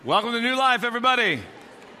Welcome to New Life, everybody.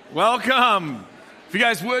 Welcome. If you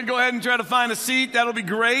guys would, go ahead and try to find a seat. That'll be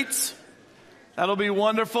great. That'll be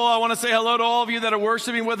wonderful. I want to say hello to all of you that are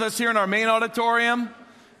worshiping with us here in our main auditorium.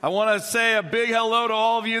 I want to say a big hello to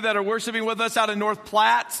all of you that are worshiping with us out in North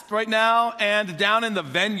Platte right now and down in the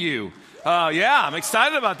venue. I'm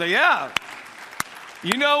excited about that. Yeah.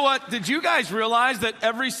 You know what? Did you guys realize that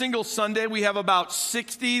every single Sunday we have about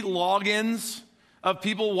 60 logins of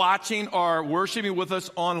people watching or worshiping with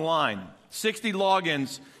us online? 60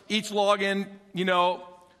 logins. Each login,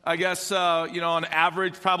 on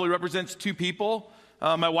average probably represents 2 people.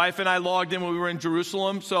 My wife and I logged in when we were in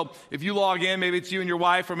Jerusalem. So if you log in, maybe it's you and your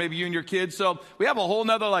wife or maybe you and your kids. So we have a whole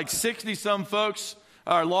nother 60-some folks,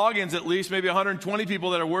 or logins at least, maybe 120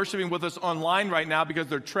 people that are worshiping with us online right now because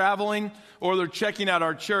they're traveling or they're checking out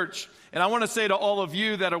our church. And I want to say to all of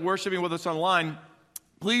you that are worshiping with us online,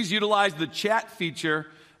 please utilize the chat feature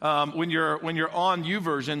when you're on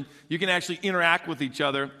YouVersion. You can actually interact with each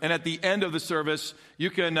other, and at the end of the service,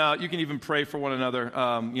 you can even pray for one another,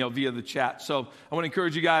 via the chat. So I want to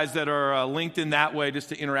encourage you guys that are linked in that way just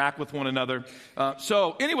to interact with one another.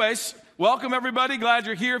 Anyways, welcome everybody. Glad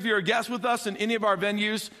you're here. If you're a guest with us in any of our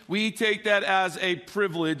venues, we take that as a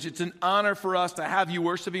privilege. It's an honor for us to have you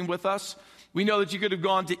worshiping with us. We know that you could have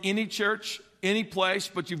gone to any church, any place,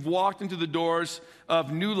 but you've walked into the doors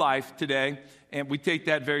of New Life today, and we take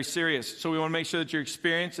that very serious. So we want to make sure that your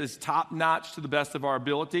experience is top-notch to the best of our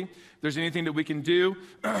ability. If there's anything that we can do,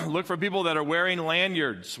 look for people that are wearing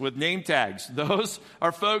lanyards with name tags. Those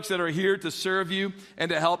are folks that are here to serve you and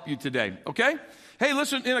to help you today, okay? Hey,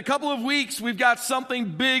 listen, in a couple of weeks, we've got something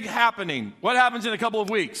big happening. What happens in a couple of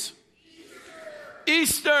weeks?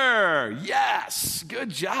 Easter. Yes. Good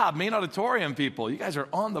job, main auditorium people. You guys are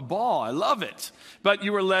on the ball. I love it. But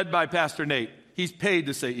you were led by Pastor Nate. He's paid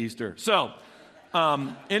to say Easter. So,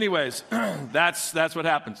 anyways, that's what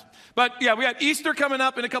happens. But yeah, we got Easter coming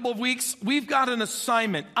up in a couple of weeks. We've got an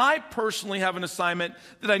assignment. I personally have an assignment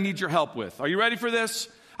that I need your help with. Are you ready for this?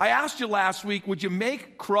 I asked you last week, would you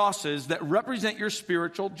make crosses that represent your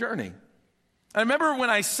spiritual journey? I remember when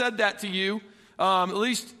I said that to you, at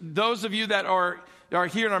least those of you that are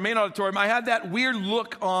here in our main auditorium, I had that weird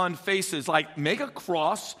look on faces, like, make a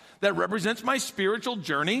cross that represents my spiritual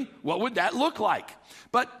journey. What would that look like?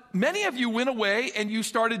 But many of you went away and you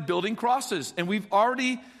started building crosses, and we've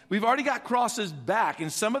already got crosses back,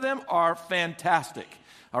 and some of them are fantastic.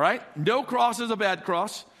 All right? No cross is a bad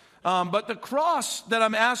cross, but the cross that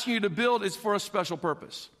I'm asking you to build is for a special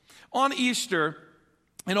purpose. On Easter,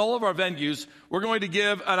 in all of our venues, we're going to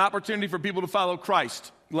give an opportunity for people to follow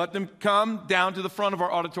Christ. Let them come down to the front of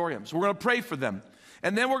our auditoriums. We're going to pray for them.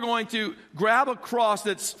 And then we're going to grab a cross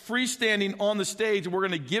that's freestanding on the stage, and we're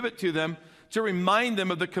going to give it to them to remind them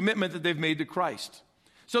of the commitment that they've made to Christ.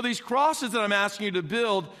 So these crosses that I'm asking you to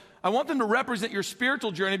build, I want them to represent your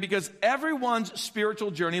spiritual journey because everyone's spiritual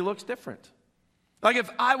journey looks different. Like if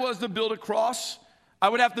I was to build a cross, I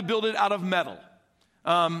would have to build it out of metal.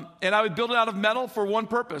 And I would build it out of metal for one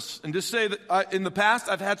purpose, and just say that in the past,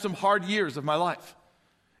 I've had some hard years of my life.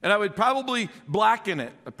 And I would probably blacken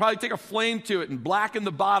it. I'd probably take a flame to it and blacken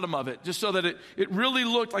the bottom of it just so that it really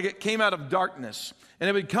looked like it came out of darkness. And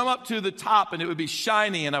it would come up to the top and it would be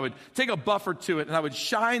shiny, and I would take a buffer to it and I would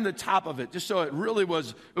shine the top of it just so it really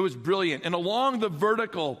was brilliant. And along the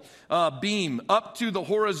vertical beam up to the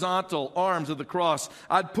horizontal arms of the cross,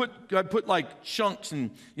 I'd put like chunks and,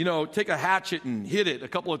 take a hatchet and hit it a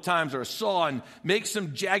couple of times, or a saw, and make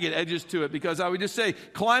some jagged edges to it, because I would just say,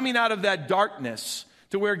 climbing out of that darkness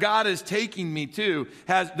to where God is taking me to,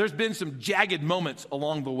 there's been some jagged moments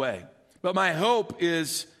along the way. But my hope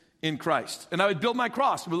is in Christ. And I would build my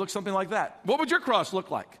cross. It would look something like that. What would your cross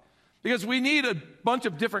look like? Because we need a bunch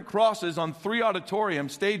of different crosses on 3 auditorium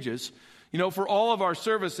stages, for all of our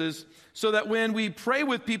services, so that when we pray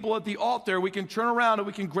with people at the altar, we can turn around and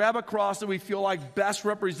we can grab a cross that we feel like best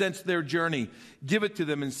represents their journey, give it to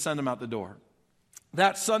them, and send them out the door.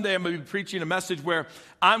 That Sunday, I'm going to be preaching a message where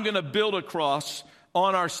I'm going to build a cross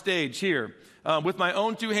on our stage here. With my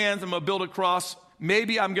own 2 hands, I'm going to build a cross.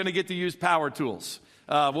 Maybe I'm going to get to use power tools.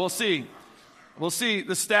 We'll see. We'll see.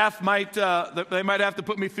 The staff might have to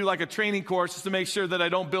put me through like a training course just to make sure that I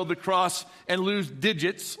don't build the cross and lose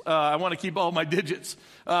digits. I want to keep all my digits.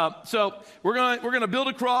 So we're going to build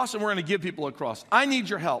a cross, and we're going to give people a cross. I need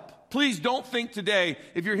your help. Please don't think today,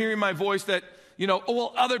 if you're hearing my voice, that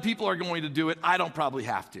other people are going to do it. I don't probably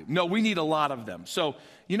have to. No, we need a lot of them. So,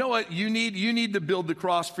 you know what? You need to build the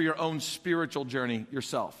cross for your own spiritual journey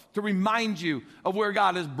yourself, to remind you of where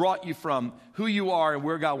God has brought you from, who you are, and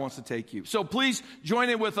where God wants to take you. So please join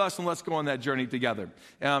in with us and let's go on that journey together.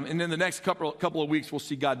 And in the next couple of weeks, we'll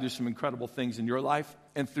see God do some incredible things in your life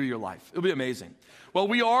and through your life. It'll be amazing. Well,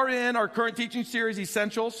 we are in our current teaching series,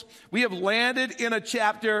 Essentials. We have landed in a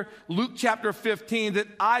chapter, Luke chapter 15, that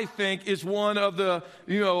I think is one of the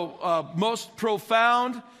most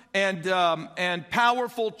profound and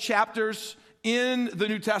powerful chapters in the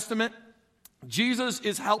New Testament. Jesus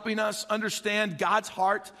is helping us understand God's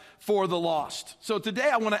heart for the lost. So today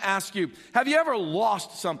I want to ask you, have you ever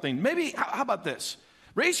lost something? Maybe, how about this?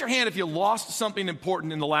 Raise your hand if you lost something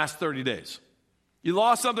important in the last 30 days. You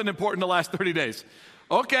lost something important in the last 30 days.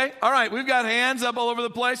 Okay, all right, we've got hands up all over the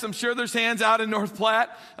place. I'm sure there's hands out in North Platte.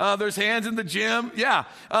 There's hands in the gym. Yeah.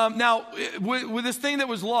 Now, with this thing that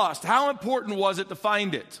was lost, how important was it to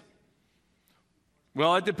find it?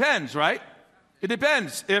 Well, it depends, right? It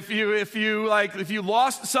depends. If you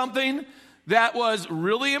lost something that was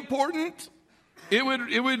really important, you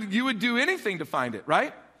would do anything to find it,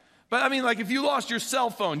 right? But I mean, like if you lost your cell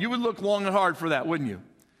phone, you would look long and hard for that, wouldn't you?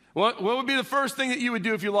 What would be the first thing that you would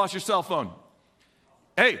do if you lost your cell phone?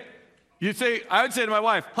 Hey, I would say to my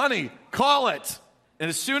wife, honey, call it. And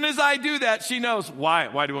as soon as I do that, she knows, why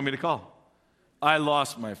do you want me to call? I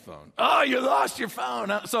lost my phone. Oh, you lost your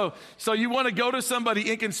phone. So you want to go to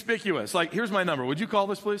somebody inconspicuous. Like, here's my number. Would you call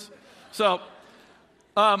this, please? So,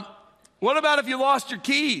 what about if you lost your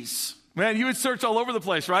keys? Man, you would search all over the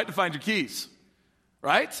place, right, to find your keys,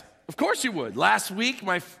 right? Of course you would. Last week,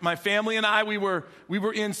 my family and I, we were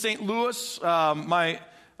in St. Louis.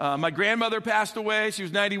 My grandmother passed away. She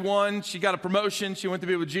was 91. She got a promotion. She went to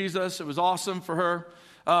be with Jesus. It was awesome for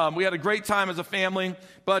her. We had a great time as a family.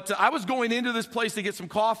 But I was going into this place to get some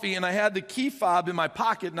coffee, and I had the key fob in my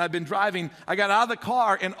pocket, and I've been driving. I got out of the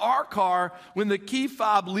car, and our car, when the key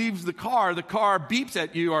fob leaves the car beeps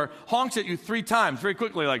at you or honks at you 3 times very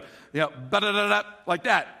quickly, like, like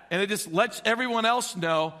that. And it just lets everyone else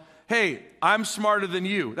know, hey, I'm smarter than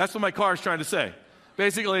you. That's what my car is trying to say.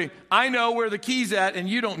 Basically, I know where the key's at and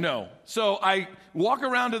you don't know. So I walk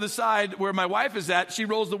around to the side where my wife is at. She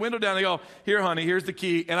rolls the window down and I go, here, honey, here's the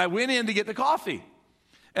key. And I went in to get the coffee.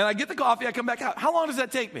 And I get the coffee, I come back out. How long does that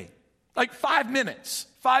take me? Like 5 minutes.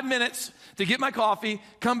 5 minutes to get my coffee,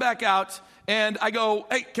 come back out, and I go,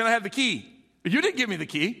 hey, can I have the key? You didn't give me the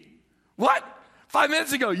key. What? 5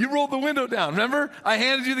 minutes ago, you rolled the window down. Remember? I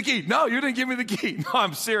handed you the key. No, you didn't give me the key. No,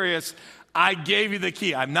 I'm serious. I gave you the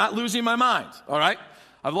key. I'm not losing my mind, all right?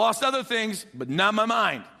 I've lost other things, but not my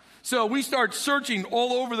mind. So we start searching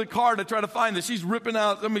all over the car to try to find this. She's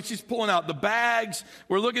she's pulling out the bags.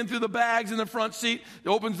 We're looking through the bags in the front seat. It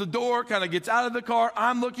opens the door, kind of gets out of the car.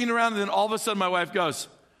 I'm looking around, and then all of a sudden my wife goes,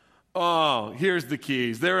 oh, here's the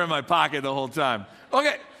keys. They're in my pocket the whole time.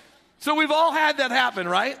 Okay, so we've all had that happen,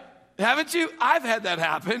 right? Haven't you? I've had that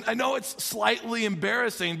happen. I know it's slightly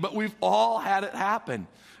embarrassing, but we've all had it happen.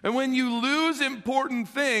 And when you lose important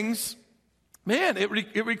things, man, it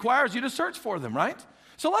requires you to search for them, right?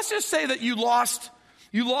 So let's just say that you lost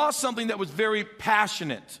something that was very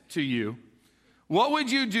passionate to you. What would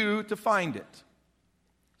you do to find it?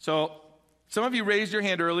 So some of you raised your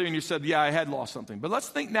hand earlier and you said, yeah, I had lost something. But let's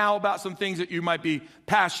think now about some things that you might be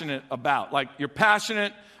passionate about. Like you're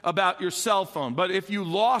passionate about your cell phone. But if you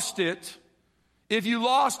lost it,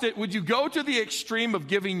 would you go to the extreme of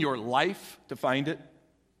giving your life to find it?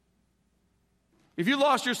 If you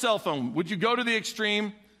lost your cell phone, would you go to the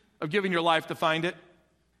extreme of giving your life to find it?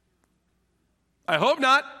 I hope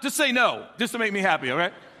not. Just say no, just to make me happy, all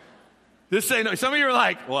right? Just say no. Some of you are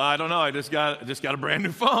like, well, I don't know. I just got a brand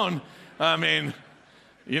new phone. I mean,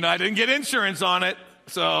 I didn't get insurance on it,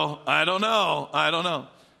 so I don't know.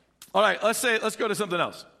 All right, let's go to something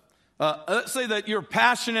else. Let's say that you're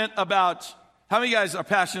passionate about, how many guys are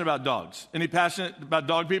passionate about dogs? Any passionate about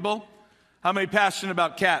dog people? How many passionate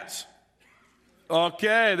about cats?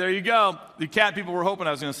 Okay, there you go. The cat people were hoping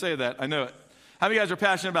I was going to say that. I knew it. How many guys are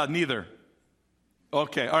passionate about neither?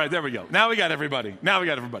 Okay, all right, there we go. Now we got everybody.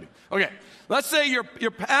 Okay, let's say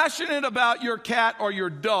you're passionate about your cat or your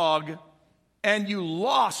dog and you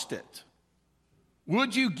lost it.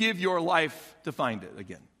 Would you give your life to find it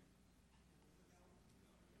again?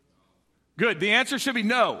 Good. The answer should be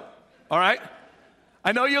no. All right?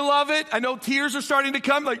 I know you love it. I know tears are starting to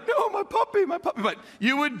come like, no, my puppy. But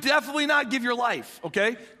you would definitely not give your life,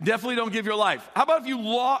 okay? Definitely don't give your life. How about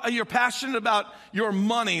if you're passionate about your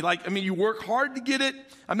money? You work hard to get it.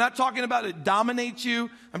 I'm not talking about it dominates you.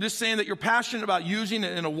 I'm just saying that you're passionate about using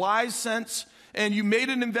it in a wise sense, and you made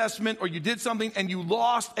an investment or you did something and you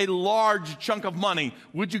lost a large chunk of money.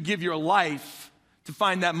 Would you give your life to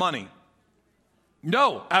find that money?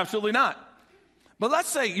 No, absolutely not. But let's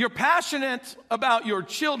say you're passionate about your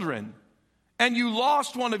children and you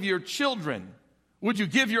lost one of your children. Would you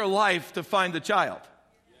give your life to find the child?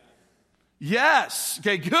 Yes.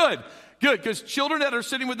 Okay, good. Good, because children that are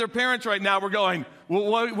sitting with their parents right now, we're going,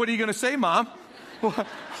 well, what are you going to say, Mom?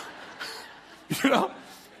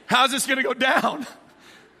 How's this going to go down?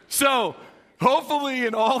 So, hopefully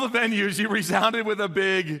in all the venues, you resounded with a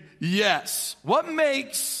big yes. What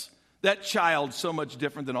makes that child so much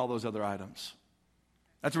different than all those other items?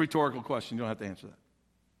 That's a rhetorical question. You don't have to answer that.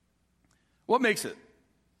 What makes it?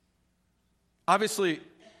 Obviously,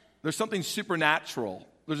 there's something supernatural.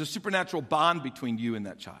 There's a supernatural bond between you and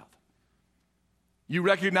that child. You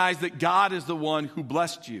recognize that God is the one who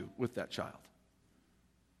blessed you with that child.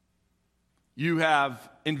 You have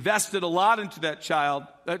invested a lot into that child.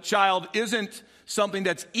 That child isn't something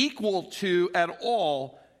that's equal to at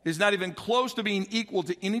all, is not even close to being equal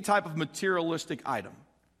to any type of materialistic item.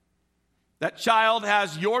 That child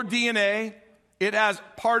has your DNA. It has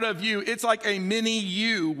part of you. It's like a mini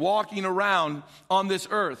you walking around on this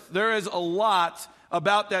earth. There is a lot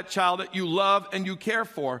about that child that you love and you care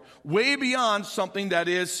for, way beyond something that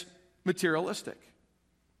is materialistic.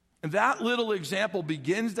 And that little example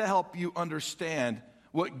begins to help you understand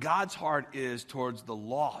what God's heart is towards the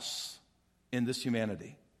lost in this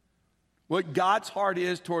humanity. What God's heart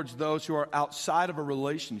is towards those who are outside of a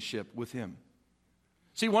relationship with Him.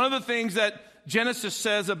 See, one of the things that Genesis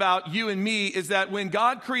says about you and me is that when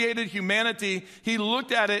God created humanity, He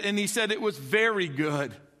looked at it and He said it was very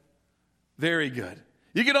good. Very good.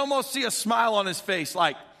 You could almost see a smile on His face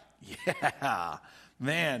like, yeah,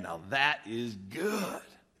 man, now that is good.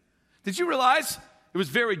 Did you realize? It was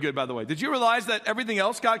very good, by the way. Did you realize that everything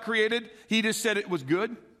else God created, He just said it was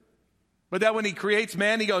good? But that when He creates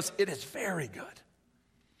man, He goes, it is very good.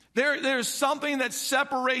 There's something that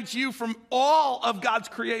separates you from all of God's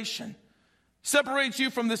creation. Separates you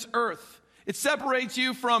from this earth. It separates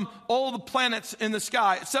you from all the planets in the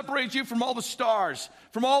sky. It separates you from all the stars,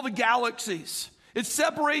 from all the galaxies. It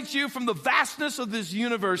separates you from the vastness of this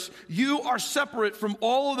universe. You are separate from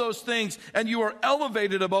all of those things, and you are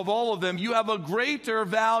elevated above all of them. You have a greater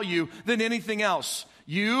value than anything else.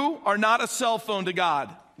 You are not a cell phone to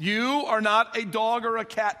God. You are not a dog or a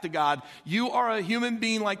cat to God. You are a human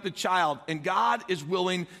being like the child, and God is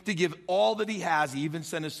willing to give all that He has. He even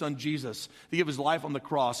sent His Son Jesus to give His life on the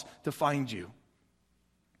cross to find you.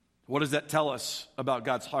 What does that tell us about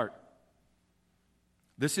God's heart?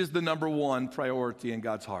 This is the number one priority in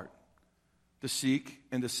God's heart, to seek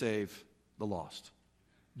and to save the lost.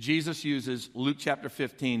 Jesus uses Luke chapter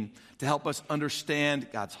 15 to help us understand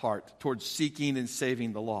God's heart towards seeking and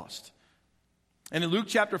saving the lost. And in Luke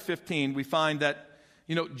chapter 15, we find that,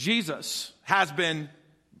 Jesus has been,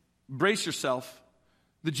 brace yourself,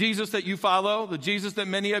 the Jesus that you follow, the Jesus that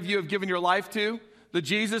many of you have given your life to, the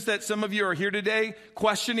Jesus that some of you are here today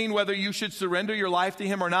questioning whether you should surrender your life to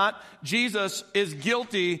Him or not. Jesus is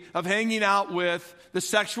guilty of hanging out with the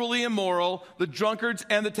sexually immoral, the drunkards,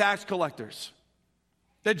 and the tax collectors.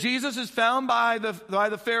 That Jesus is found by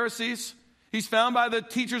the Pharisees. He's found by the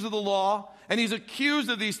teachers of the law. And he's accused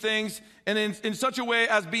of these things and in such a way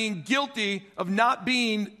as being guilty of not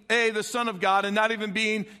being, the Son of God and not even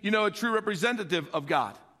being, a true representative of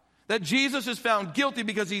God. That Jesus is found guilty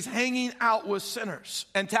because he's hanging out with sinners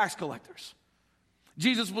and tax collectors.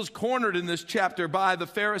 Jesus was cornered in this chapter by the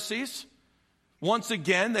Pharisees. Once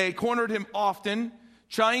again, they cornered him often,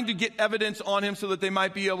 trying to get evidence on him so that they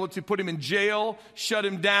might be able to put him in jail, shut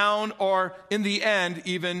him down, or in the end,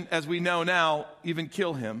 even as we know now, even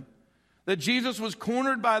kill him. That Jesus was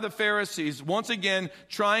cornered by the Pharisees, once again,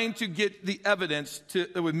 trying to get the evidence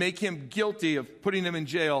that would make him guilty of putting him in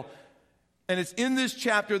jail. And it's in this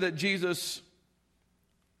chapter that Jesus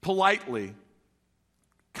politely,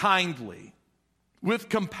 kindly, with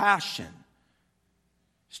compassion,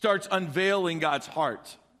 starts unveiling God's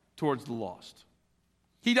heart towards the lost.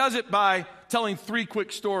 He does it by telling three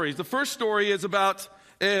quick stories. The first story is about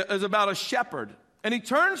a shepherd. And he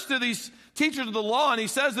turns to these teachers of the law and he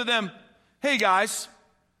says to them, hey guys,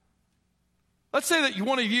 let's say that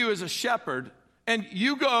one of you is a shepherd and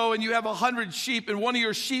you go and you have 100 sheep and one of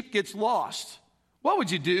your sheep gets lost. What would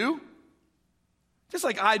you do? Just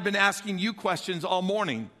like I'd been asking you questions all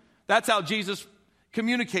morning. That's how Jesus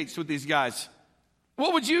communicates with these guys.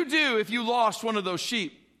 What would you do if you lost one of those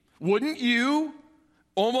sheep? Wouldn't you,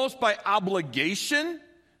 almost by obligation,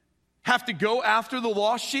 have to go after the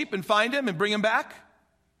lost sheep and find him and bring him back?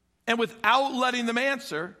 And without letting them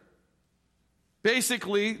answer,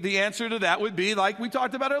 basically, the answer to that would be like we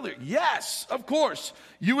talked about earlier. Yes, of course,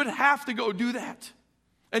 you would have to go do that.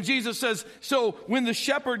 And Jesus says, so when the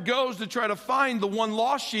shepherd goes to try to find the one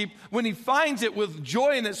lost sheep, when he finds it with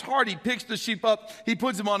joy in his heart, he picks the sheep up, he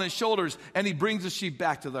puts him on his shoulders, and he brings the sheep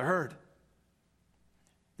back to the herd.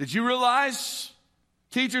 Did you realize,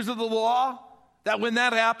 teachers of the law, that when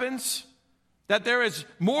that happens, that there is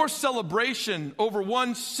more celebration over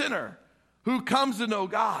one sinner who comes to know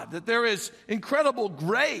God, that there is incredible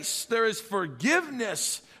grace, there is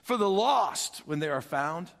forgiveness for the lost when they are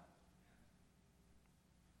found?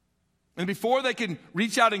 And before they can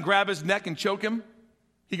reach out and grab his neck and choke him,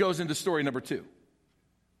 he goes into story number 2.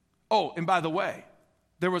 Oh, and by the way,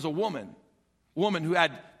 there was a woman who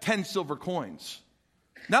had 10 silver coins.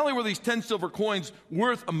 Not only were these 10 silver coins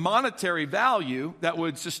worth a monetary value that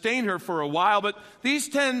would sustain her for a while, but these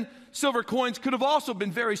 10 silver coins could have also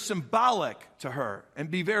been very symbolic to her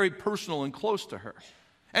and be very personal and close to her.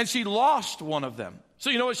 And she lost one of them. So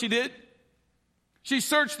you know what she did? She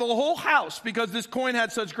searched the whole house because this coin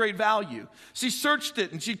had such great value. She searched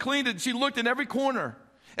it and she cleaned it and she looked in every corner.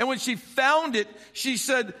 And when she found it, she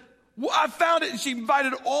said, well, I found it. And she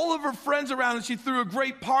invited all of her friends around and she threw a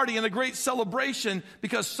great party and a great celebration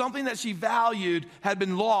because something that she valued had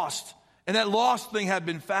been lost. And that lost thing had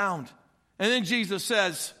been found. And then Jesus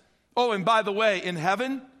says, oh, and by the way, in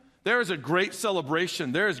heaven, there is a great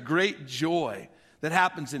celebration. There is great joy that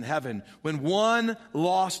happens in heaven when one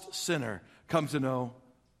lost sinner comes to know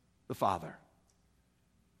the Father.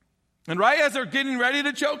 And right as they're getting ready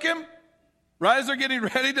to choke him, right as they're getting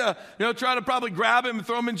ready to, try to probably grab him and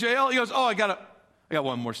throw him in jail, he goes, oh, I got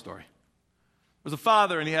one more story. There's a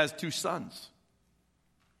father and he has 2 sons.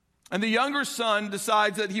 And the younger son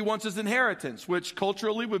decides that he wants his inheritance, which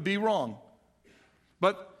culturally would be wrong.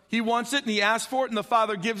 But he wants it and he asks for it and the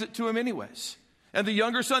father gives it to him anyways. And the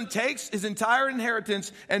younger son takes his entire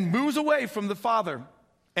inheritance and moves away from the father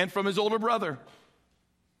and from his older brother.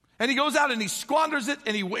 And he goes out and he squanders it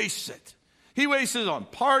and he wastes it. He wastes it on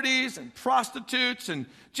parties and prostitutes and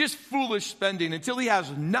just foolish spending until he has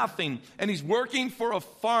nothing. And he's working for a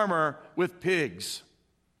farmer with pigs.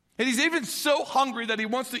 And he's even so hungry that he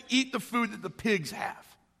wants to eat the food that the pigs have.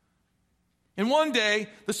 And one day,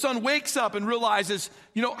 the son wakes up and realizes,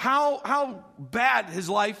 how bad his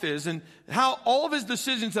life is and how all of his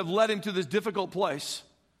decisions have led him to this difficult place.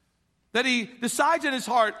 That he decides in his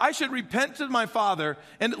heart, I should repent to my father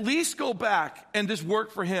and at least go back and just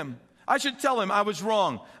work for him. I should tell him I was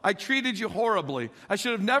wrong. I treated you horribly. I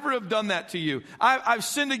should have never have done that to you. I've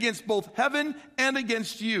sinned against both heaven and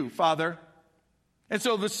against you, Father. And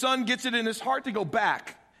so the son gets it in his heart to go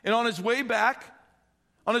back. And on his way back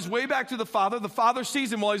to the father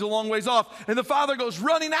sees him while he's a long ways off. And the father goes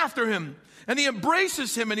running after him. And he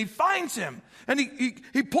embraces him and he finds him. And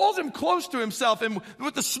he pulls him close to himself. And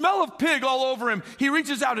with the smell of pig all over him, he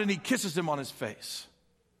reaches out and he kisses him on his face.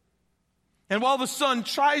 And while the son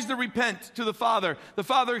tries to repent to the father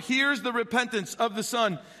hears the repentance of the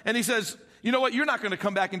son. And he says, you know what? You're not going to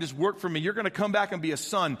come back and just work for me. You're going to come back and be a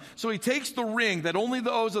son. So he takes the ring that only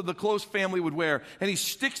those of the close family would wear. And he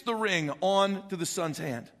sticks the ring on to the son's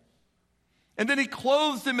hand. And then he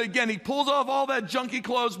clothes him again. He pulls off all that junky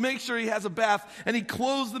clothes, makes sure he has a bath, and he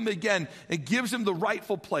clothes them again and gives him the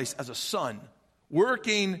rightful place as a son,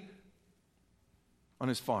 working on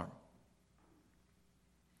his farm.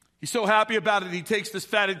 He's so happy about it, he takes this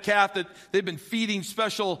fatted calf that they've been feeding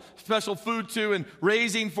special food to and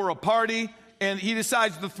raising for a party, and he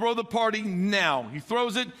decides to throw the party now. He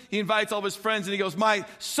throws it, he invites all of his friends, and he goes, my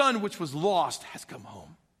son, which was lost, has come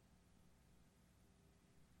home.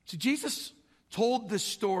 So Jesus told this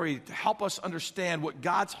story to help us understand what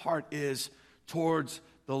God's heart is towards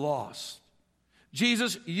the lost.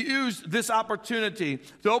 Jesus used this opportunity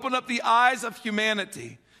to open up the eyes of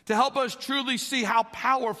humanity, to help us truly see how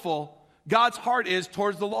powerful God's heart is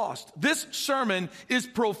towards the lost. This sermon is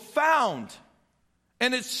profound,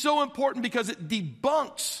 and it's so important because it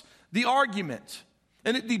debunks the argument,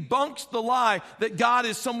 and it debunks the lie that God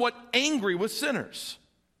is somewhat angry with sinners.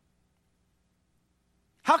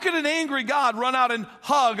 How can an angry God run out and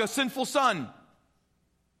hug a sinful son?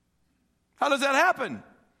 How does that happen?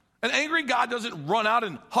 An angry God doesn't run out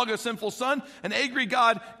and hug a sinful son. An angry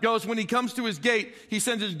God goes, when he comes to his gate, he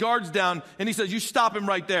sends his guards down and he says, you stop him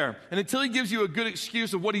right there. And until he gives you a good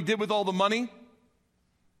excuse of what he did with all the money,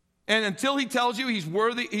 and until he tells you he's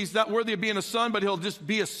not worthy of being a son, but he'll just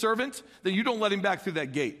be a servant, then you don't let him back through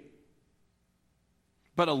that gate.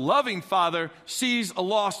 But a loving father sees a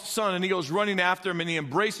lost son and he goes running after him and he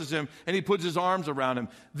embraces him and he puts his arms around him.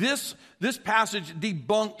 This passage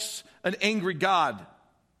debunks an angry God.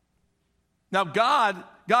 Now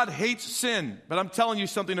God hates sin, but I'm telling you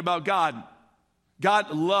something about God.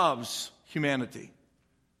 God loves humanity.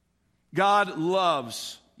 God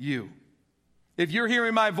loves you. If you're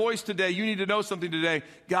hearing my voice today, you need to know something today.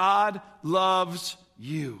 God loves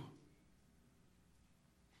you.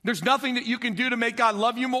 There's nothing that you can do to make God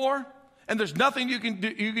love you more, and there's nothing you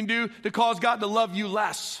can do to cause God to love you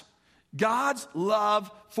less. God's love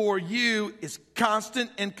for you is constant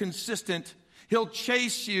and consistent. He'll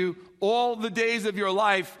chase you all the days of your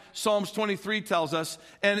life, Psalms 23 tells us.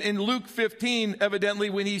 And in Luke 15, evidently,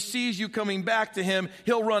 when he sees you coming back to him,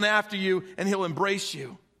 he'll run after you and he'll embrace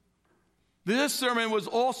you. This sermon was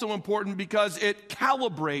also important because it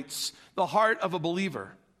calibrates the heart of a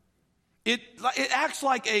believer. It acts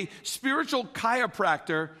like a spiritual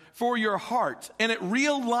chiropractor for your heart, and it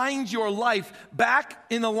realigns your life back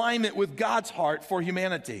in alignment with God's heart for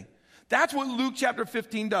humanity. That's what Luke chapter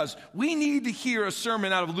 15 does. We need to hear a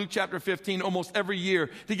sermon out of Luke chapter 15 almost every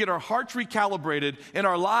year to get our hearts recalibrated and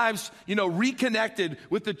our lives, reconnected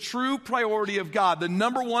with the true priority of God, the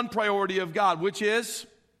number one priority of God, which is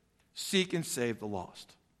seek and save the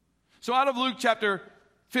lost. So out of Luke chapter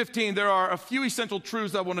 15, there are a few essential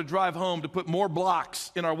truths I want to drive home to put more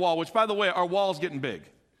blocks in our wall, which, by the way, our wall is getting big.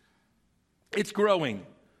 It's growing.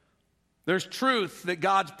 There's truth that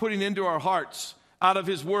God's putting into our hearts out of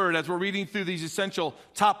his word as we're reading through these essential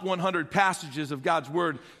top 100 passages of God's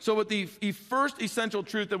word. So what the first essential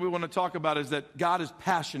truth that we want to talk about is that God is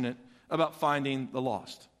passionate about finding the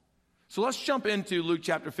lost. So let's jump into Luke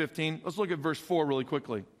chapter 15. Let's look at verse 4 really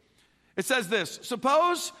quickly. It says this: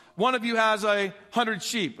 suppose one of you has 100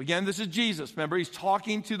 sheep. Again, this is Jesus. Remember, he's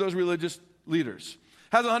talking to those religious leaders.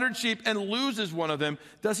 Has 100 sheep and loses one of them.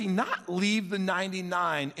 Does he not leave the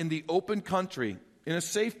 99 in the open country in a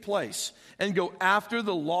safe place and go after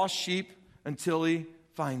the lost sheep until he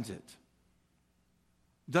finds it?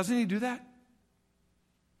 Doesn't he do that?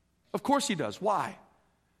 Of course he does. Why?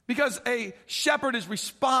 Because a shepherd is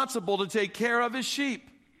responsible to take care of his sheep.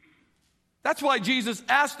 That's why Jesus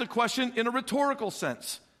asked the question in a rhetorical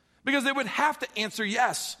sense, because they would have to answer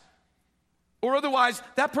yes. Or otherwise,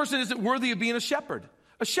 that person isn't worthy of being a shepherd.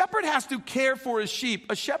 A shepherd has to care for his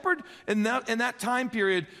sheep. A shepherd in that time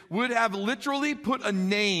period would have literally put a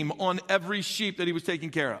name on every sheep that he was taking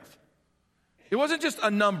care of. It wasn't just a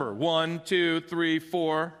number, 1, 2, 3,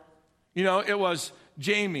 4. It was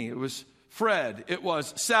Jamie, it was Fred, it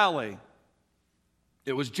was Sally,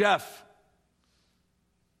 it was Jeff.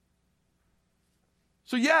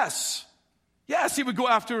 So yes, he would go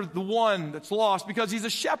after the one that's lost because he's a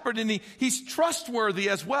shepherd and he's trustworthy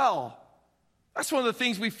as well. That's one of the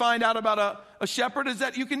things we find out about a shepherd is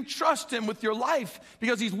that you can trust him with your life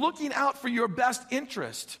because he's looking out for your best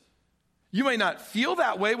interest. You may not feel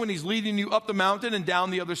that way when he's leading you up the mountain and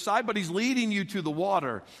down the other side, but he's leading you to the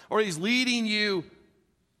water. Or he's leading you,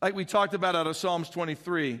 like we talked about out of Psalms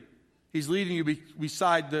 23, he's leading you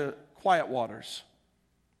beside the quiet waters.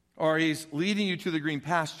 Or he's leading you to the green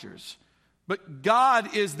pastures. But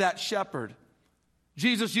God is that shepherd.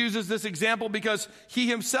 Jesus uses this example because he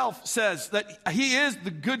himself says that he is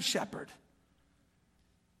the good shepherd.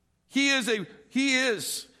 He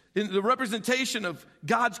is in the representation of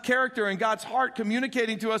God's character and God's heart,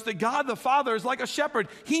 communicating to us that God the Father is like a shepherd.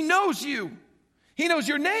 He knows you. He knows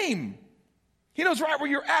your name. He knows right where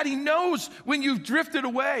you're at. He knows when you've drifted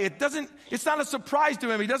away. It's not a surprise to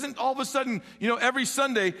him. He doesn't all of a sudden, every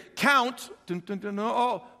Sunday count.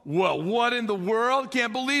 Oh, well, what in the world?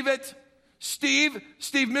 Can't believe it. Steve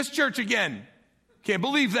missed church again. Can't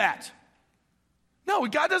believe that. No,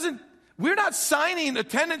 we're not signing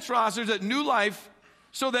attendance rosters at New Life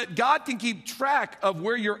so that God can keep track of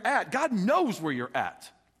where you're at. God knows where you're at.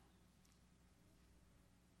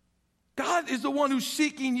 God is the one who's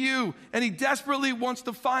seeking you, and he desperately wants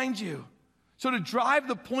to find you. So to drive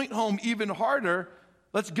the point home even harder,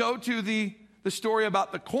 let's go to the story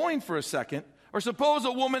about the coin for a second. Or suppose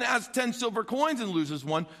a woman has 10 silver coins and loses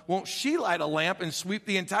one. Won't she light a lamp and sweep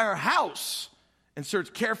the entire house and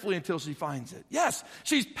search carefully until she finds it? Yes,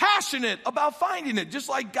 she's passionate about finding it, just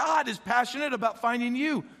like God is passionate about finding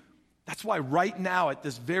you. That's why right now, at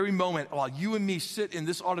this very moment, while you and me sit in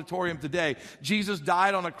this auditorium today, Jesus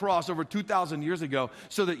died on a cross over 2,000 years ago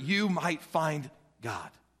so that you might find God.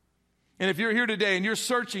 And if you're here today and you're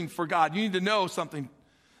searching for God, you need to know something,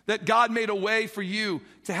 that God made a way for you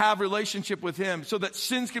to have relationship with him so that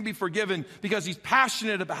sins can be forgiven because he's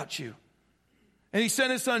passionate about you. And he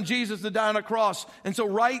sent his son Jesus to die on a cross. And so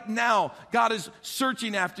right now, God is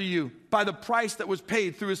searching after you by the price that was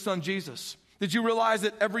paid through his son Jesus. Did you realize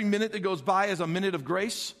that every minute that goes by is a minute of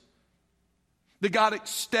grace? That God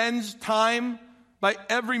extends time by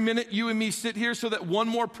every minute you and me sit here so that one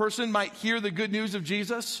more person might hear the good news of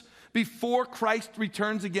Jesus before Christ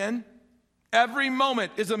returns again? Every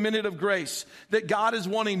moment is a minute of grace, that God is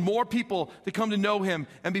wanting more people to come to know him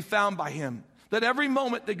and be found by him. That every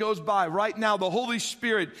moment that goes by right now, the Holy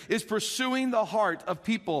Spirit is pursuing the heart of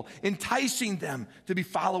people, enticing them to be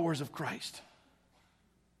followers of Christ.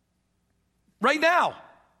 Right now,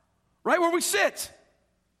 right where we sit,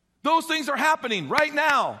 those things are happening right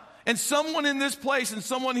now. And someone in this place and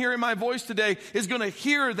someone hearing my voice today is going to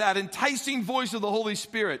hear that enticing voice of the Holy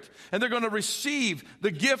Spirit. And they're going to receive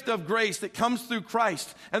the gift of grace that comes through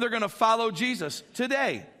Christ. And they're going to follow Jesus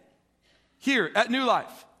today, here at New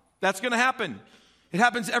Life. That's going to happen. It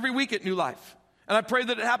happens every week at New Life. And I pray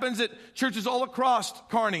that it happens at churches all across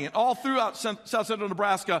Kearney and all throughout South Central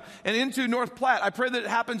Nebraska and into North Platte. I pray that it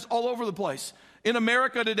happens all over the place. In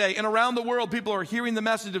America today and around the world, people are hearing the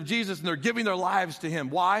message of Jesus and they're giving their lives to him.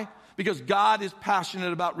 Why? Because God is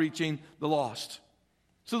passionate about reaching the lost.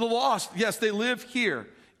 So the lost, yes, they live here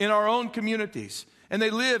in our own communities. And they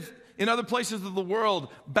live in other places of the world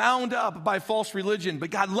bound up by false religion. But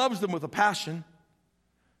God loves them with a passion.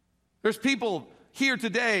 There's people here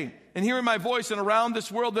today and hearing my voice and around this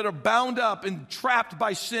world that are bound up and trapped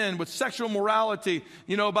by sin, with sexual morality,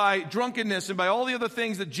 by drunkenness and by all the other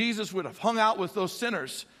things that Jesus would have hung out with those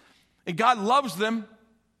sinners. And God loves them.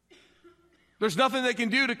 There's nothing they can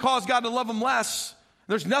do to cause God to love them less.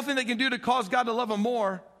 There's nothing they can do to cause God to love them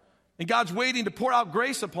more. And God's waiting to pour out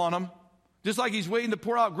grace upon them, just like he's waiting to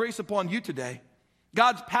pour out grace upon you today.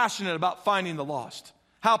 God's passionate about finding the lost.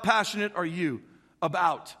 How passionate are you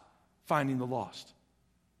about finding the lost?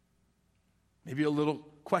 Maybe a little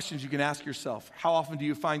questions you can ask yourself. How often do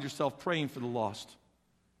you find yourself praying for the lost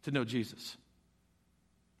to know Jesus?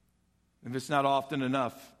 If it's not often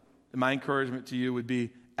enough, then my encouragement to you would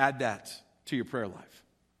be add that to your prayer life.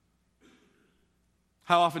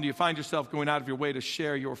 How often do you find yourself going out of your way to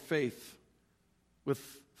share your faith with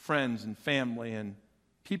friends and family and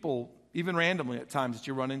people, even randomly at times, that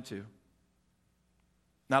you run into?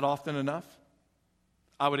 Not often enough?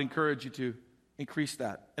 I would encourage you to increase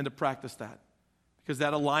that and to practice that, because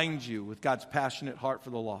that aligns you with God's passionate heart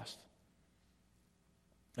for the lost.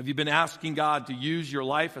 Have you been asking God to use your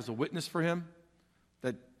life as a witness for him?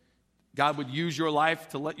 That God would use your life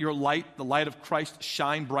to let your light, the light of Christ,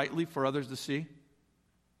 shine brightly for others to see?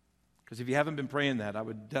 Because if you haven't been praying that, I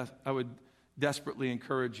would desperately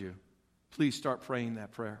encourage you. Please start praying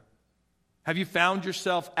that prayer. Have you found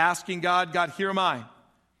yourself asking God, here am I.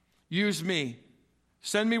 Use me.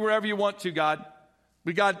 Send me wherever you want to, God.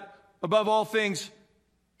 But God, above all things,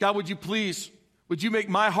 God, would you make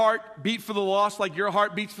my heart beat for the lost like your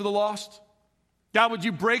heart beats for the lost? God, would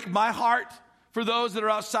you break my heart for those that are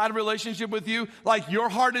outside of relationship with you like your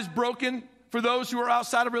heart is broken for those who are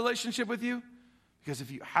outside of relationship with you? Because if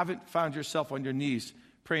you haven't found yourself on your knees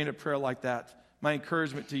praying a prayer like that, my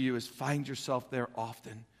encouragement to you is find yourself there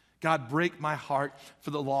often. God, break my heart for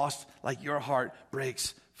the lost like your heart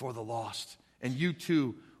breaks for the lost. And you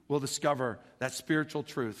too will discover that spiritual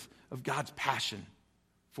truth of God's passion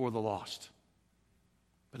for the lost.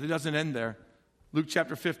 But it doesn't end there. Luke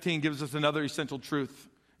chapter 15 gives us another essential truth.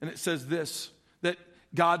 And it says this, that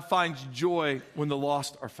God finds joy when the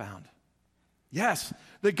lost are found. Yes,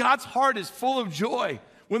 that God's heart is full of joy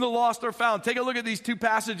when the lost are found. Take a look at these two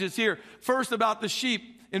passages here. First, about the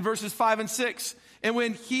sheep in verses 5 and 6. And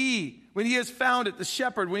when he has found it, the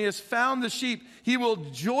shepherd, when he has found the sheep, he will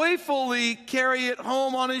joyfully carry it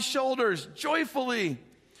home on his shoulders. Joyfully.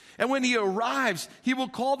 And when he arrives, he will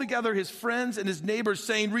call together his friends and his neighbors,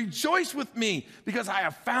 saying, rejoice with me, because I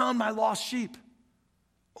have found my lost sheep.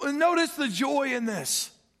 Well, notice the joy in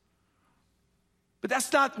this. But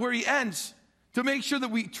that's not where he ends. To make sure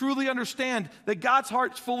that we truly understand that God's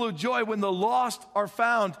heart's full of joy when the lost are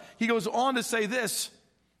found, he goes on to say this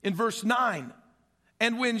in verse 9.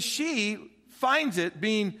 And when she finds it,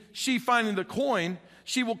 being she finding the coin,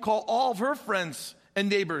 she will call all of her friends and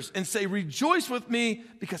neighbors and say, rejoice with me,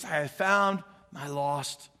 because I have found my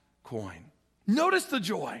lost coin. Notice the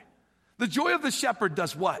joy. The joy of the shepherd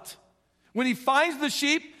does what? When he finds the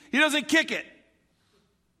sheep, he doesn't kick it.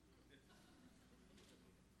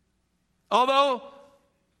 Although,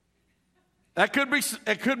 it could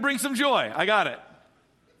bring some joy. I got it.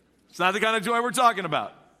 It's not the kind of joy we're talking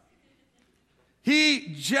about.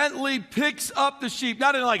 He gently picks up the sheep,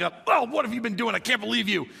 not in like what have you been doing? I can't believe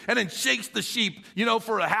you. And then shakes the sheep,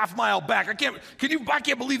 for a half mile back. I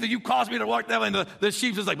can't believe that you caused me to walk that way. And the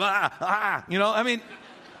sheep's just like, you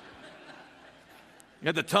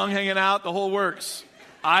got the tongue hanging out, the whole works.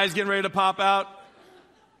 Eyes getting ready to pop out.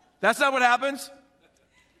 That's not what happens.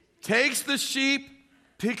 Takes the sheep,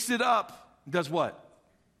 picks it up, does what?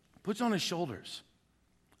 Puts on his shoulders.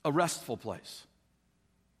 A restful place.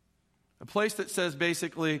 A place that says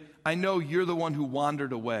basically, I know you're the one who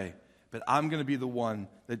wandered away, but I'm going to be the one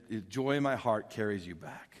that joy in my heart carries you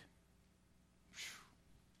back.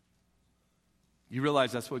 You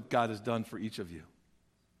realize that's what God has done for each of you.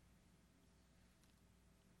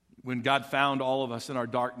 When God found all of us in our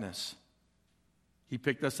darkness, He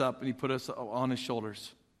picked us up and He put us on His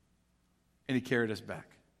shoulders and He carried us back.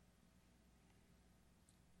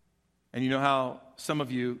 And you know how some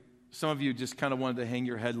of you just kind of wanted to hang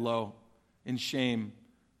your head low in shame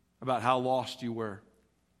about how lost you were.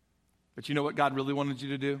 But you know what God really wanted you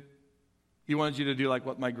to do? He wanted you to do like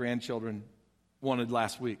what my grandchildren wanted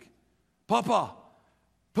last week. Papa,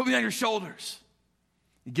 put me on your shoulders.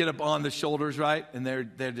 You get up on the shoulders, right? And they're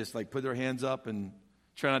just like put their hands up and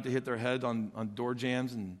try not to hit their head on door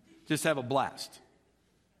jambs and just have a blast.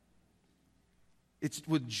 It's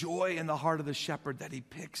with joy in the heart of the shepherd that he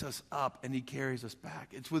picks us up and he carries us back.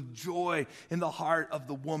 It's with joy in the heart of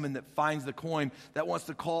the woman that finds the coin, that wants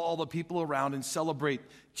to call all the people around and celebrate.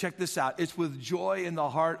 Check this out. It's with joy in the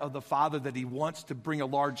heart of the father that he wants to bring a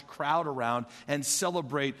large crowd around and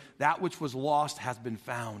celebrate that which was lost has been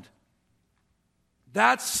found.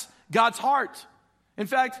 That's God's heart. In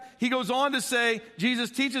fact, he goes on to say, Jesus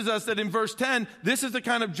teaches us that in verse 10, this is the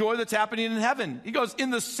kind of joy that's happening in heaven. He goes, in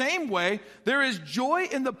the same way, there is joy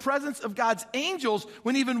in the presence of God's angels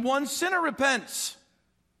when even one sinner repents.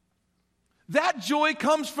 That joy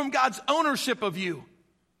comes from God's ownership of you.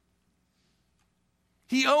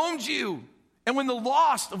 He owns you. And when the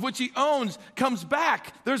lost of which he owns comes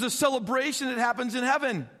back, there's a celebration that happens in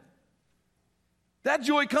heaven. That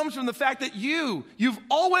joy comes from the fact that you've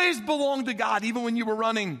always belonged to God, even when you were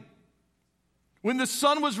running. When the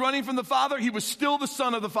son was running from the father, he was still the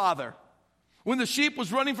son of the father. When the sheep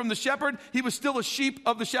was running from the shepherd, he was still a sheep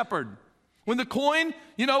of the shepherd. When the coin,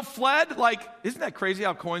 fled, like, isn't that crazy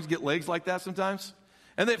how coins get legs like that sometimes?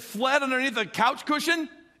 And it fled underneath a couch cushion,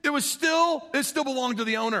 it still belonged to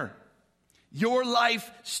the owner. Your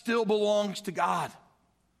life still belongs to God.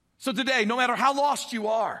 So today, no matter how lost you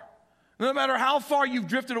are, no matter how far you've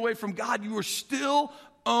drifted away from God, you are still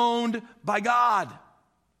owned by God.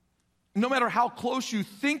 No matter how close you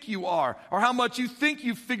think you are, or how much you think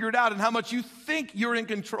you've figured out, and how much you think you're in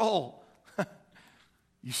control,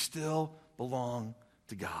 you still belong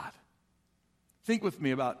to God. Think with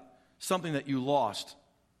me about something that you lost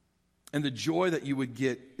and the joy that you would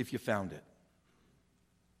get if you found it.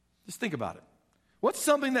 Just think about it. What's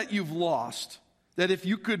something that you've lost that if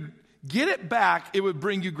you could get it back, it would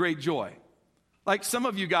bring you great joy? Like some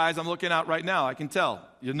of you guys I'm looking at right now, I can tell.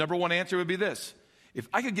 Your number one answer would be this. If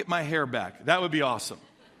I could get my hair back, that would be awesome.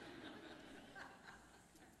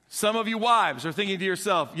 Some of you wives are thinking to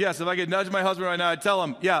yourself, yes, if I could nudge my husband right now, I'd tell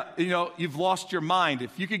him, yeah, you've lost your mind.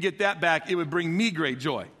 If you could get that back, it would bring me great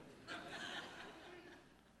joy.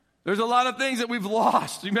 There's a lot of things that we've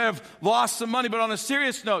lost. You may have lost some money, but on a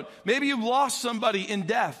serious note, maybe you've lost somebody in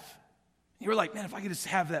death. You're like, man, if I could just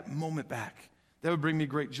have that moment back, that would bring me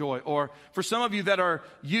great joy. Or for some of you that are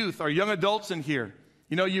youth or young adults in here,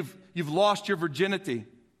 you've lost your virginity.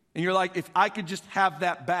 And you're like, if I could just have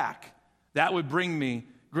that back, that would bring me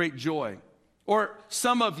great joy. Or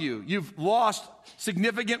some of you, you've lost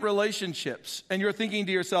significant relationships. And you're thinking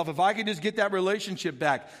to yourself, if I could just get that relationship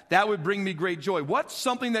back, that would bring me great joy. What's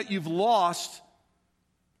something that you've lost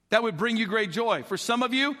that would bring you great joy? For some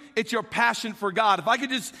of you, it's your passion for God. If I could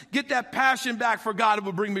just get that passion back for God, it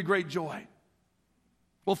would bring me great joy.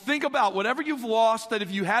 Well, think about whatever you've lost, that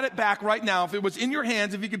if you had it back right now, if it was in your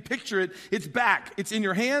hands, if you could picture it, it's back. It's in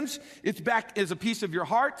your hands. It's back as a piece of your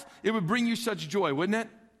heart. It would bring you such joy, wouldn't it?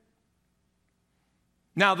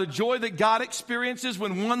 Now, the joy that God experiences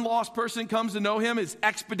when one lost person comes to know him is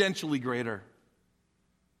exponentially greater.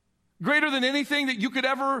 Greater than anything that you could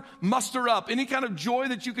ever muster up, any kind of joy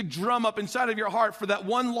that you could drum up inside of your heart for that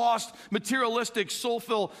one lost, materialistic,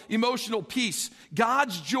 soulful, emotional piece.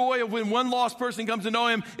 God's joy of when one lost person comes to know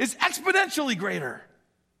him is exponentially greater.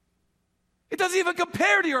 It doesn't even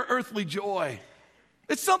compare to your earthly joy.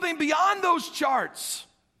 It's something beyond those charts.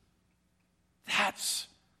 That's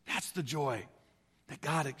the joy that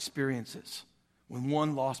God experiences when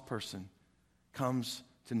one lost person comes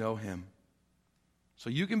to know him. So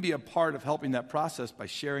you can be a part of helping that process by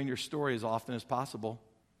sharing your story as often as possible.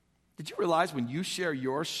 Did you realize when you share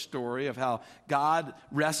your story of how God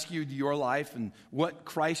rescued your life and what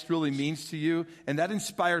Christ really means to you, and that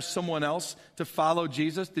inspires someone else to follow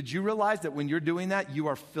Jesus, did you realize that when you're doing that, you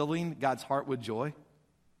are filling God's heart with joy?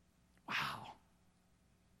 Wow.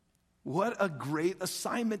 What a great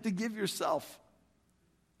assignment to give yourself.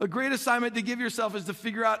 A great assignment to give yourself is to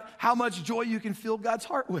figure out how much joy you can fill God's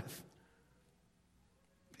heart with.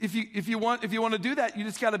 if you want to do that, you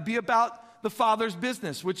just got to be about the Father's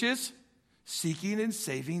business, which is seeking and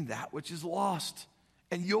saving that which is lost.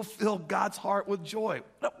 And you'll fill God's heart with joy.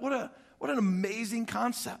 What an amazing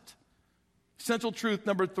concept. Central truth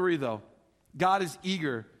number 3, though. God is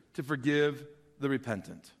eager to forgive the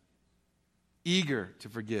repentant. Eager to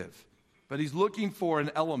forgive. But he's looking for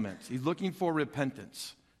an element. He's looking for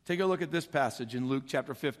repentance. Take a look at this passage in Luke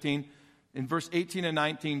chapter 15. In verse 18 and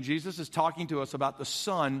 19, Jesus is talking to us about the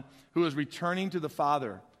son who is returning to the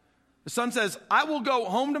Father. The son says, I will go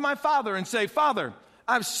home to my father and say, Father,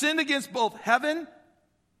 I've sinned against both heaven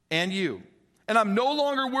and you, and I'm no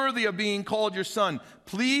longer worthy of being called your son.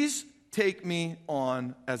 Please take me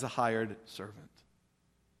on as a hired servant.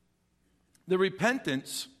 The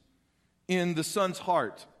repentance in the son's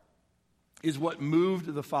heart is what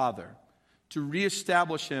moved the father to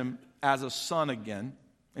reestablish him as a son again,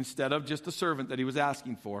 instead of just a servant that he was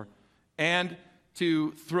asking for, and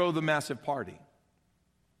to throw the massive party.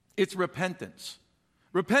 It's repentance.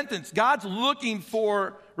 Repentance. God's looking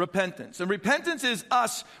for repentance. And repentance is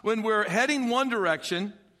us when we're heading one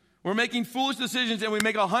direction, we're making foolish decisions, and we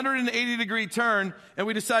make a 180-degree turn, and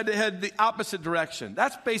we decide to head the opposite direction.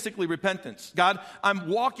 That's basically repentance. God, I'm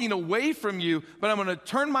walking away from you, but I'm going to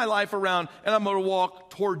turn my life around, and I'm going to walk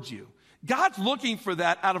towards you. God's looking for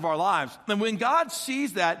that out of our lives. And when God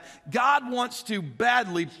sees that, God wants to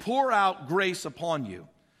badly pour out grace upon you.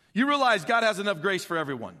 You realize God has enough grace for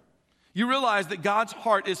everyone. You realize that God's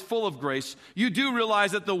heart is full of grace. You do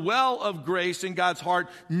realize that the well of grace in God's heart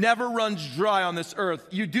never runs dry on this earth.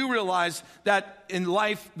 You do realize that in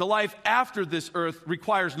life, the life after this earth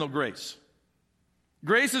requires no grace.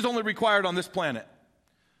 Grace is only required on this planet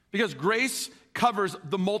because grace covers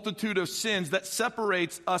the multitude of sins that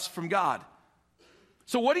separates us from God.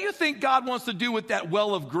 So what do you think God wants to do with that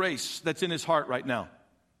well of grace that's in his heart right now?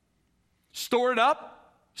 Store it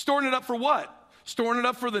up? Storing it up for what? Storing it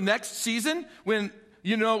up for the next season when,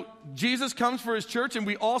 Jesus comes for his church and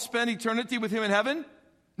we all spend eternity with him in heaven?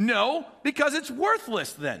 No, because it's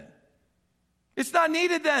worthless then. It's not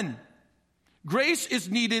needed then. Grace is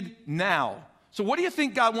needed now. So what do you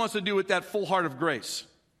think God wants to do with that full heart of grace?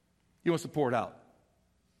 He wants to pour it out.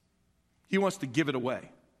 He wants to give it away.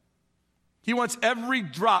 He wants every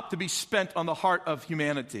drop to be spent on the heart of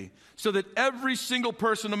humanity so that every single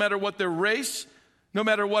person, no matter what their race, no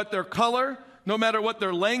matter what their color, no matter what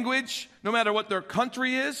their language, no matter what their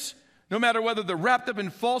country is, no matter whether they're wrapped up in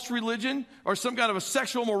false religion or some kind of a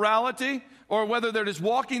sexual morality, or whether they're just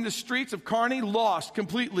walking the streets of Kearney, lost,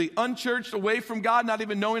 completely, unchurched, away from God, not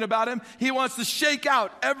even knowing about him, he wants to shake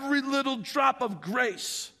out every little drop of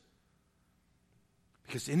grace.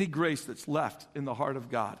 Because any grace that's left in the heart of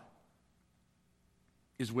God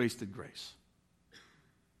is wasted grace.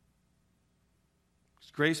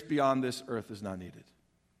 Because grace beyond this earth is not needed.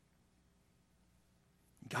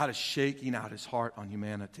 God is shaking out his heart on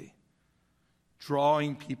humanity,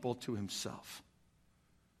 drawing people to himself.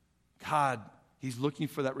 God, he's looking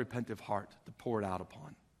for that repentant heart to pour it out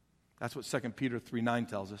upon. That's what 2 Peter 3:9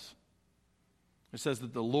 tells us. It says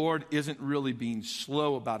that the Lord isn't really being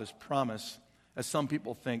slow about his promise, as some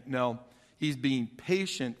people think. No, he's being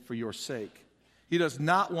patient for your sake. He does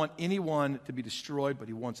not want anyone to be destroyed, but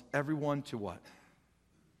he wants everyone to what?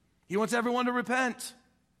 He wants everyone to repent.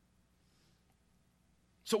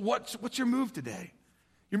 So what's your move today?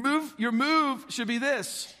 Your move should be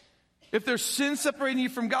this. If there's sin separating you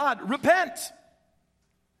from God, repent.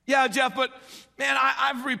 Yeah, Jeff, but man,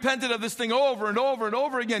 I've repented of this thing over and over and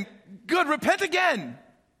over again. Good, repent again.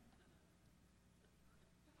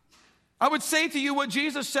 I would say to you what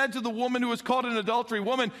Jesus said to the woman who was caught in adultery.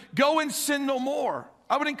 Woman, go and sin no more.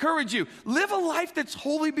 I would encourage you, live a life that's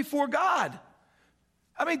holy before God.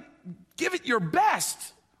 I mean, give it your best.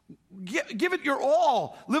 Give it your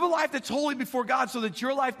all. Live a life that's holy before God so that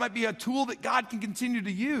your life might be a tool that God can continue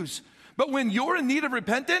to use. But when you're in need of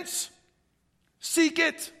repentance, seek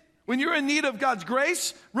it. When you're in need of God's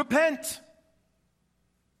grace, repent.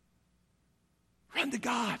 Run to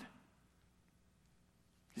God.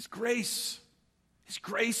 His grace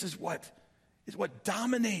is what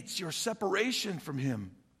dominates your separation from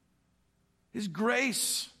him. His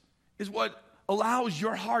grace is what allows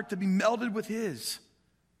your heart to be melded with his.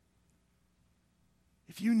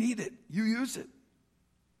 If you need it, you use it.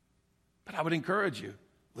 But I would encourage you,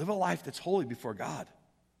 live a life that's holy before God.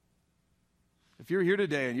 If you're here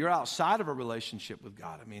today and you're outside of a relationship with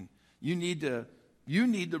God, I mean, you need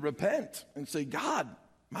to repent and say, God,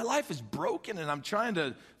 my life is broken and I'm trying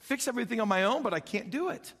to fix everything on my own, but I can't do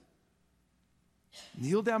it.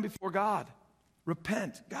 Kneel down before God.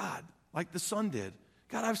 Repent, God, like the son did.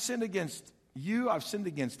 God, I've sinned against you. I've sinned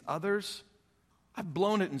against others. I've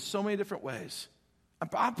blown it in so many different ways.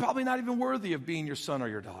 I'm probably not even worthy of being your son or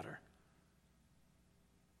your daughter.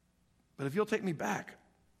 But if you'll take me back,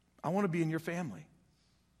 I want to be in your family.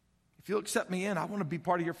 If you'll accept me in, I want to be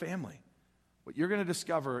part of your family. What you're going to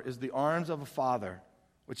discover is the arms of a father,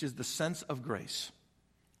 which is the sense of grace,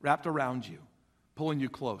 wrapped around you, pulling you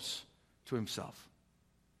close to himself.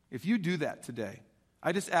 If you do that today,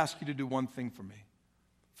 I just ask you to do one thing for me.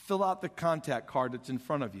 Fill out the contact card that's in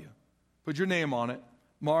front of you. Put your name on it.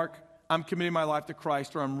 Mark, I'm committing my life to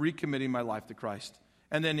Christ, or I'm recommitting my life to Christ.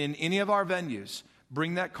 And then in any of our venues,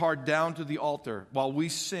 bring that card down to the altar while we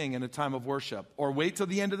sing in a time of worship, or wait till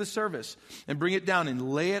the end of the service and bring it down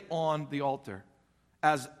and lay it on the altar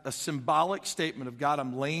as a symbolic statement of, God,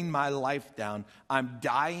 I'm laying my life down. I'm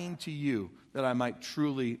dying to you that I might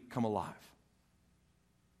truly come alive.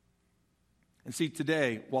 And see,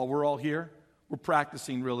 today, while we're all here, we're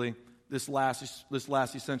practicing really this last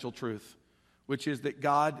essential truth, which is that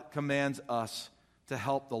God commands us to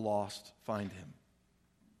help the lost find him.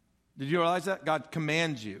 Did you realize that? God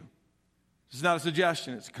commands you. It's not a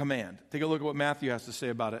suggestion, it's a command. Take a look at what Matthew has to say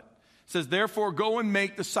about it. It says, therefore, go and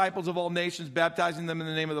make disciples of all nations, baptizing them in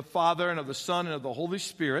the name of the Father and of the Son and of the Holy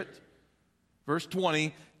Spirit. Verse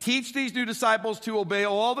 20, teach these new disciples to obey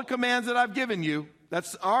all the commands that I've given you.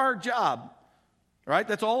 That's our job, right?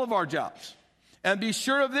 That's all of our jobs. And be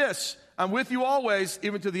sure of this, I'm with you always,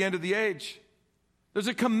 even to the end of the age. There's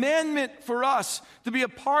a commandment for us to be a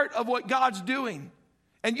part of what God's doing.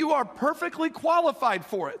 And you are perfectly qualified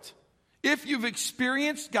for it if you've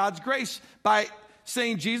experienced God's grace by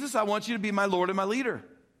saying, Jesus, I want you to be my Lord and my leader.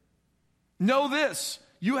 Know this,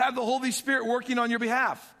 you have the Holy Spirit working on your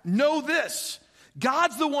behalf. Know this,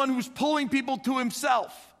 God's the one who's pulling people to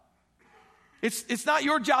himself. It's not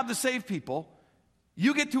your job to save people.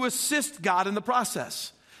 You get to assist God in the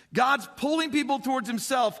process. God's pulling people towards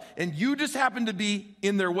himself, and you just happen to be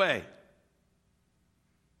in their way.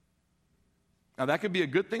 Now, that could be a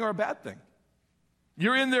good thing or a bad thing.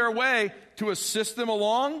 You're in their way to assist them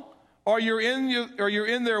along, or you're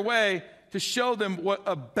in their way to show them what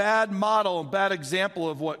a bad model, a bad example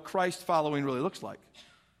of what Christ following really looks like.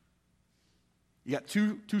 You got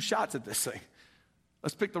two shots at this thing.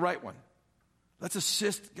 Let's pick the right one. Let's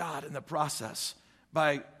assist God in the process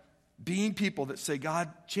by being people that say, God,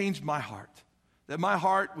 change my heart. That my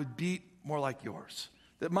heart would beat more like yours.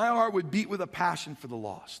 That my heart would beat with a passion for the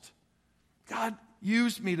lost. God,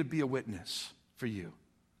 use me to be a witness for you.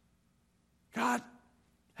 God,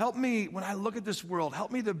 help me when I look at this world,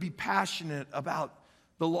 help me to be passionate about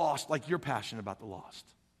the lost like you're passionate about the lost.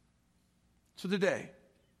 So today,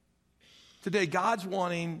 God's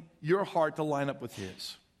wanting your heart to line up with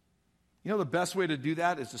his. You know, the best way to do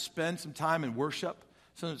that is to spend some time in worship,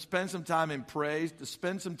 to spend some time in praise, to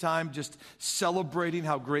spend some time just celebrating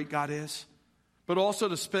how great God is, but also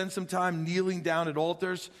to spend some time kneeling down at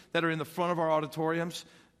altars that are in the front of our auditoriums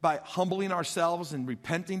by humbling ourselves and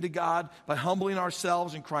repenting to God, by humbling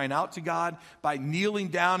ourselves and crying out to God, by kneeling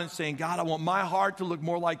down and saying, God, I want my heart to look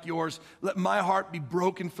more like yours. Let my heart be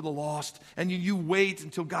broken for the lost. And you wait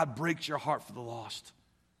until God breaks your heart for the lost.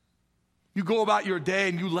 You go about your day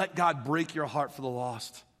and you let God break your heart for the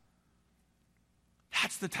lost.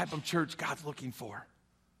 That's the type of church God's looking for.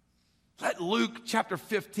 Let Luke chapter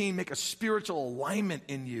 15 make a spiritual alignment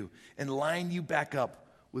in you and line you back up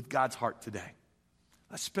with God's heart today.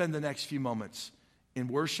 Let's spend the next few moments in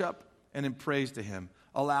worship and in praise to him,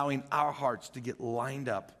 allowing our hearts to get lined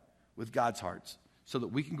up with God's hearts so that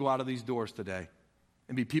we can go out of these doors today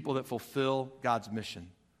and be people that fulfill God's mission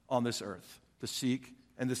on this earth, to seek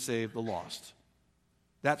and to save the lost.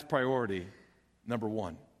 That's priority number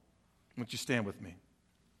one. Won't you stand with me?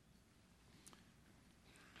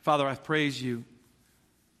 Father, I praise you.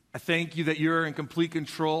 I thank you that you're in complete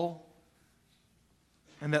control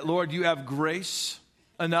and that, Lord, you have grace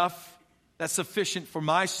enough that's sufficient for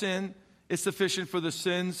my sin. It's sufficient for the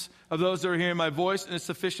sins of those that are hearing my voice, and it's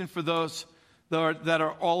sufficient for those that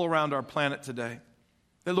are all around our planet today.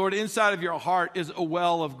 That, Lord, inside of your heart is a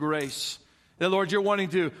well of grace. That, Lord, you're wanting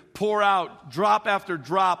to pour out drop after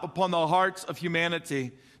drop upon the hearts of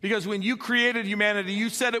humanity. Because when you created humanity, you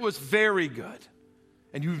said it was very good.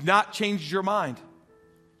 And you've not changed your mind.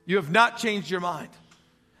 You have not changed your mind.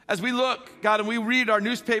 As we look, God, and we read our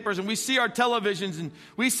newspapers and we see our televisions and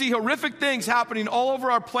we see horrific things happening all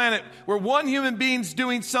over our planet where one human being's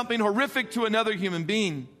doing something horrific to another human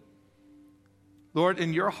being. Lord,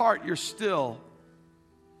 in your heart, you're still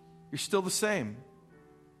the same.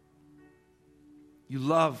 You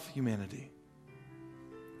love humanity.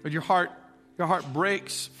 But your heart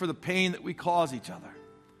breaks for the pain that we cause each other.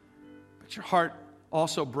 But your heart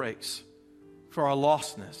also breaks for our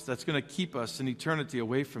lostness that's going to keep us in eternity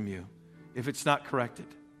away from you if it's not corrected.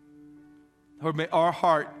 Lord, may our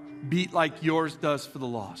heart beat like yours does for the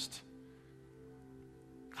lost.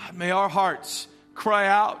 God, may our hearts cry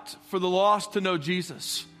out for the lost to know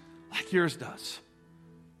Jesus like yours does.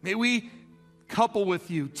 May we couple with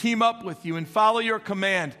you, team up with you, and follow your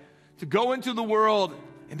command to go into the world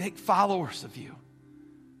and make followers of you,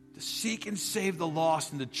 to seek and save the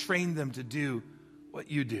lost and to train them to do what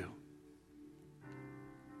you do.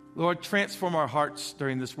 Lord, transform our hearts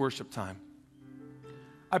during this worship time.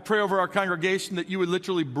 I pray over our congregation that you would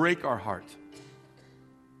literally break our heart.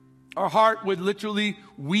 Our heart would literally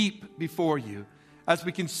weep before you as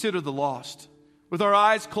we consider the lost. With our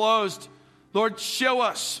eyes closed, Lord, show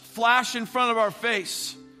us, flash in front of our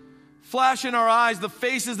face, flash in our eyes the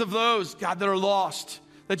faces of those, God, that are lost,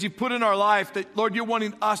 that you put in our life, that, Lord, you're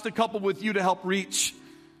wanting us to couple with you to help reach.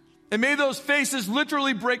 And may those faces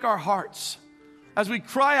literally break our hearts as we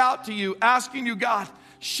cry out to you, asking you, God,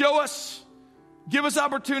 show us, give us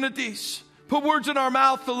opportunities, put words in our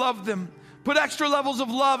mouth to love them, put extra levels of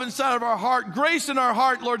love inside of our heart, grace in our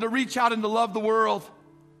heart, Lord, to reach out and to love the world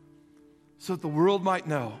so that the world might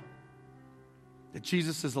know that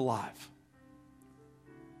Jesus is alive.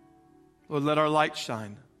 Lord, let our light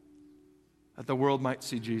shine that the world might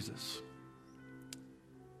see Jesus.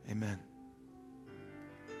 Amen.